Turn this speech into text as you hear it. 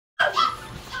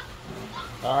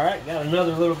All right, got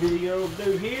another little video to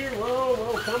do here. Whoa,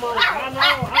 whoa, come on. I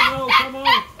know, come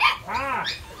on. Ah.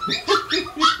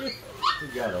 We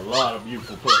got a lot of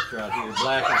beautiful pups right here.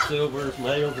 Black and silvers,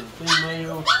 males and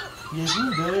females. Yes,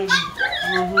 you do.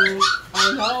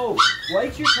 I know.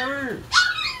 Wait your turn.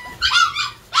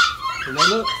 And they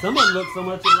look, some of them look so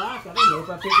much alike, I don't know if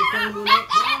I picked the same one up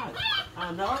right.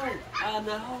 I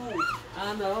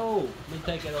know. Let me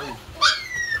take it on.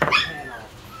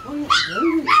 What are you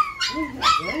doing? I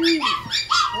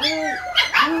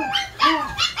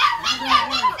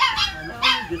know.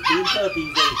 Just being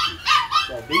puppies, ain't you?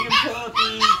 So being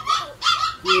puppies,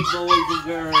 good boys and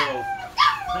girls.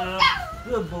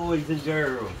 Good boys and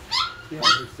girls. Y'all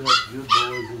are such good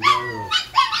boys and girls.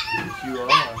 Yes, you are.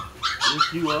 Yes,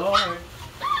 you are.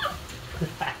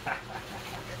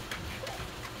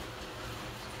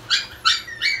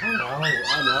 I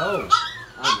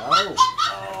know.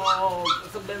 Oh,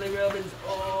 some belly rubbins.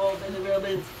 Oh, belly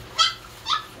rubbins.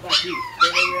 How about you?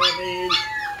 Belly rubbins.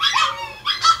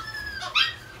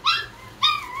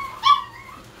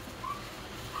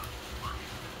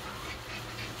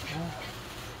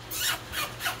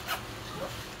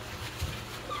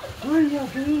 What are y'all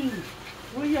doing?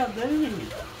 What are y'all doing?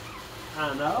 I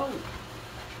know.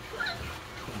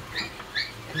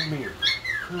 Come here.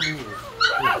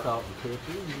 Here's salt and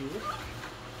pepper. Yes.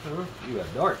 Huh? You got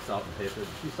dark salt and pepper,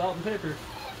 but you salt and pepper.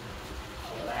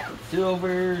 Black and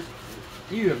silvers.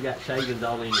 You have got shavings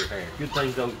all in your hair. Good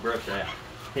things don't brush out.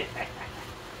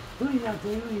 What are y'all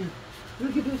doing?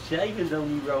 Look at those shavings on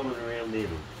you rolling around in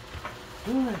them.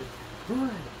 What? No.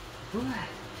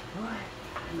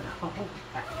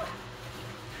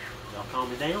 Y'all calm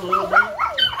me down a little bit.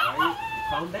 Right?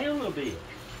 Calm down a little bit.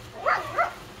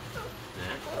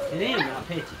 Now, sit down, I'll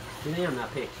pet you. Sit down, I'll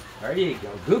pet you. There you go.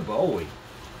 Good boy.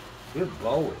 Good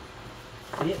boy.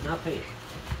 Sit and I'll pet.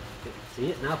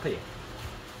 Sit and I'll pet.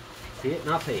 Sit and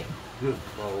I'll pet. Good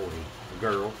boy.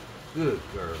 Girl. Good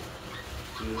girl.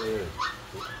 Good.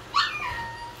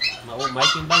 I won't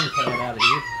make him bone cat out of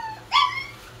here.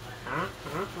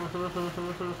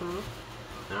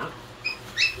 Huh?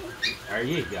 There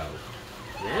you go.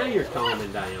 Now you're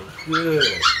calming down.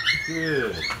 Good.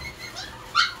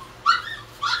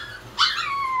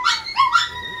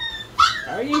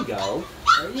 There you go.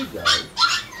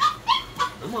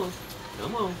 Come on.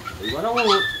 Do what I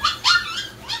want.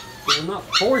 So I'm not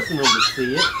forcing them to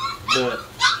see it, but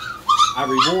I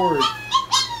reward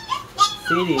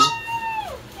sitting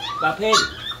by petting.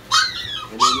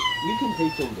 And then you can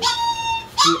teach them to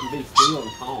sit and be still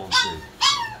and calm too.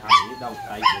 I mean, it don't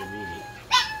take but a minute.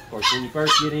 Of course, when you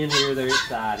first get in here, they're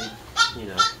excited, you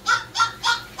know.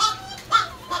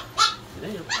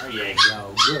 There you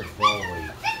go. Good boy.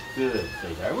 Good.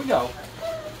 See, there we go.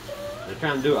 They're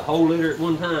trying to do a whole litter at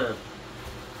one time.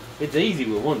 It's easy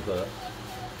with one pup.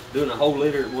 Doing a whole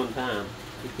litter at one time,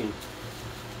 it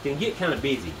can get kind of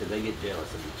busy because they get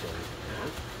jealous of each other. All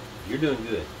right? You're doing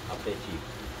good. I'll pet you.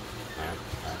 All right.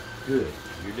 Good.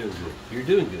 You're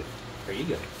doing good. There you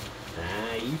go.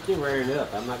 You still rearing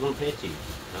up. I'm not going to pet you.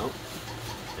 No.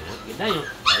 Get down.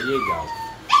 There you go.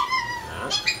 No.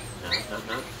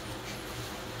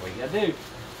 What you got to do?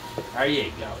 There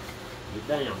you go. Get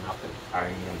down. There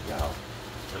you go.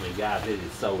 I mean, guys, it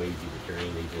is so easy to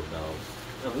train these little dogs.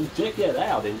 I mean, check that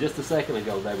out. And just a second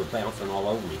ago, they were bouncing all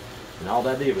over me. And all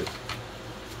that did was,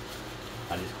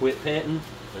 I just quit petting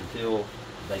until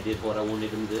they did what I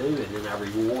wanted them to do. And then I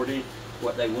rewarded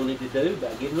what they wanted to do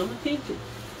by giving them attention.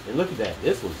 And look at that.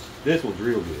 This one's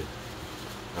real good.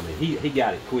 I mean, he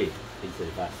got it quick. He said,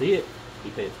 if I see it, he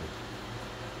pets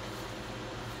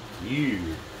me.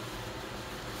 You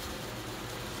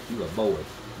a boy.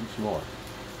 You smart.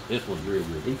 This one's real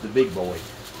good. He's the big boy,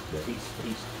 but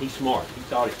he's smart. He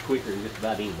thought it quicker than just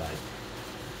about anybody.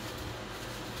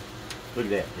 Look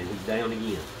at that. And he's down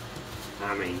again.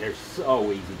 I mean, they're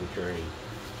so easy to train.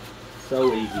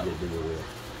 So easy to deal with.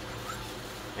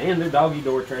 And they're doggy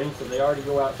door trained, so they already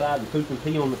go outside and poop and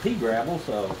pee on the pea gravel.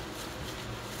 So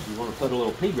you want to put a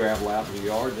little pea gravel out in your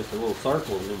yard, just a little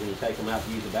circle, and then when you take them out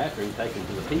to use the bathroom, take them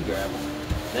to the pea gravel.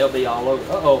 They'll be all over.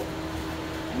 Uh-oh.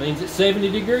 It means it's 70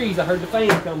 degrees. I heard the fan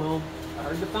come on.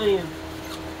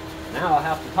 Now I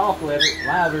have to talk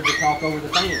louder to talk over the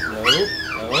fan. No.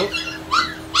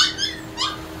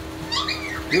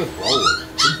 Good boy.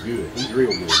 He's good. He's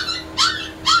real good.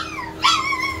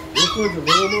 This one's a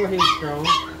little more headstrong.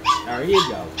 There you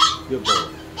go. Good boy.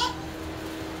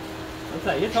 I'll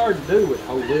tell you, it's hard to do with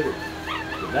whole litter,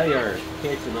 but they are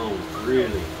catching on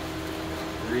really,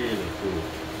 really cool.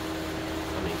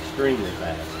 I mean, extremely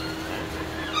fast.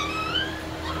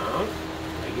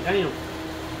 Take it down.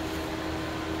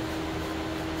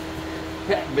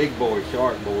 Big boys,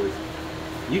 shark boys.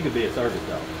 You could be a service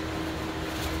dog.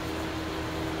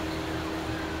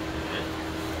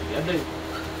 You gotta do. You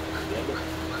gotta do.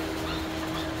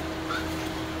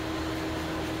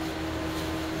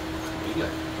 There you go.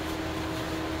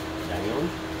 Down.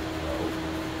 Oh.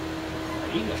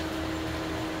 There you go.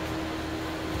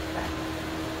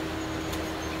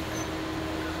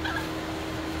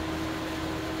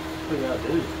 What y'all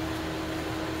do?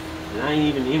 And I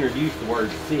ain't even introduced the word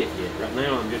sit yet. Right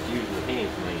now I'm just using the hand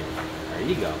command. There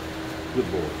you go. Good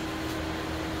boy.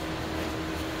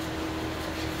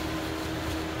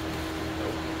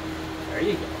 There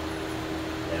you go.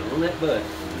 Down on that butt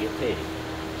and get petty.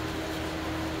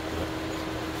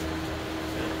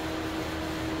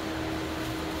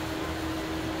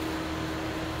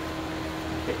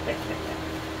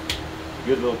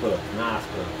 Good little pup. Nice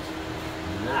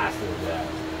pups. Nice little guys.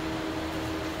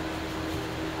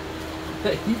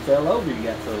 You fell over, you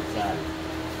got so excited.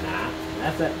 Nah,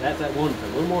 that's that one. A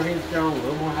little more headstrong, a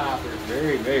little more hyper.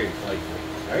 Very, very playful.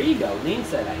 There you go. Nene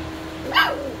said ain't.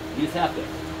 You just have to,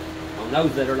 on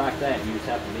those that are like that, you just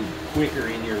have to be quicker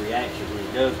in your reaction. When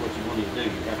he does what you want him to do,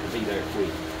 you have to be there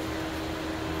quick.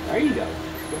 There you go.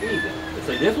 There you go. But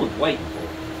see, this one's waiting for it.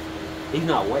 He's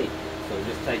not waiting, so it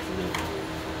just takes a minute.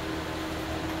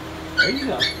 There you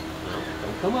go. No,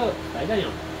 don't come up. Stay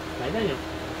down. Stay down.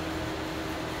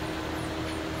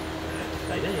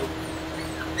 Stay down.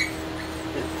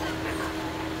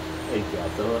 Thank y'all,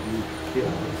 son. You feel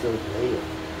so bad.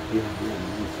 You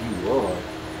are.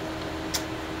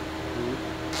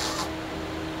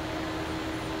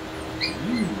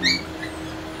 You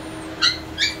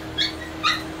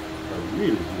are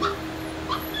really good.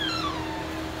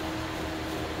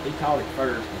 He caught it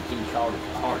first and he caught it the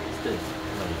hardest too.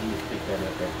 He just picked that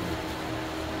up that time.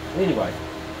 Anyway.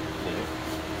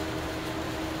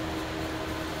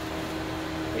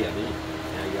 Yeah, man.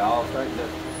 Now you're all starting to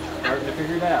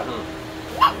figure it out, huh?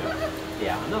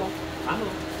 Yeah, I know. I know.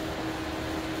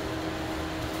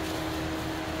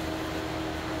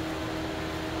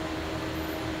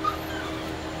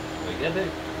 What you gotta do?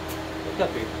 Look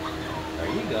up here. There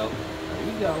you go. There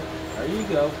you go. There you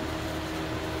go.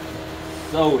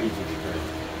 So easy to train.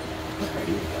 There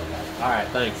you go, guys. Alright,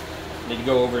 thanks. Need to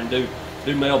go over and do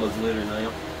Melba's litter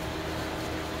now.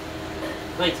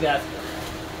 Thanks, guys.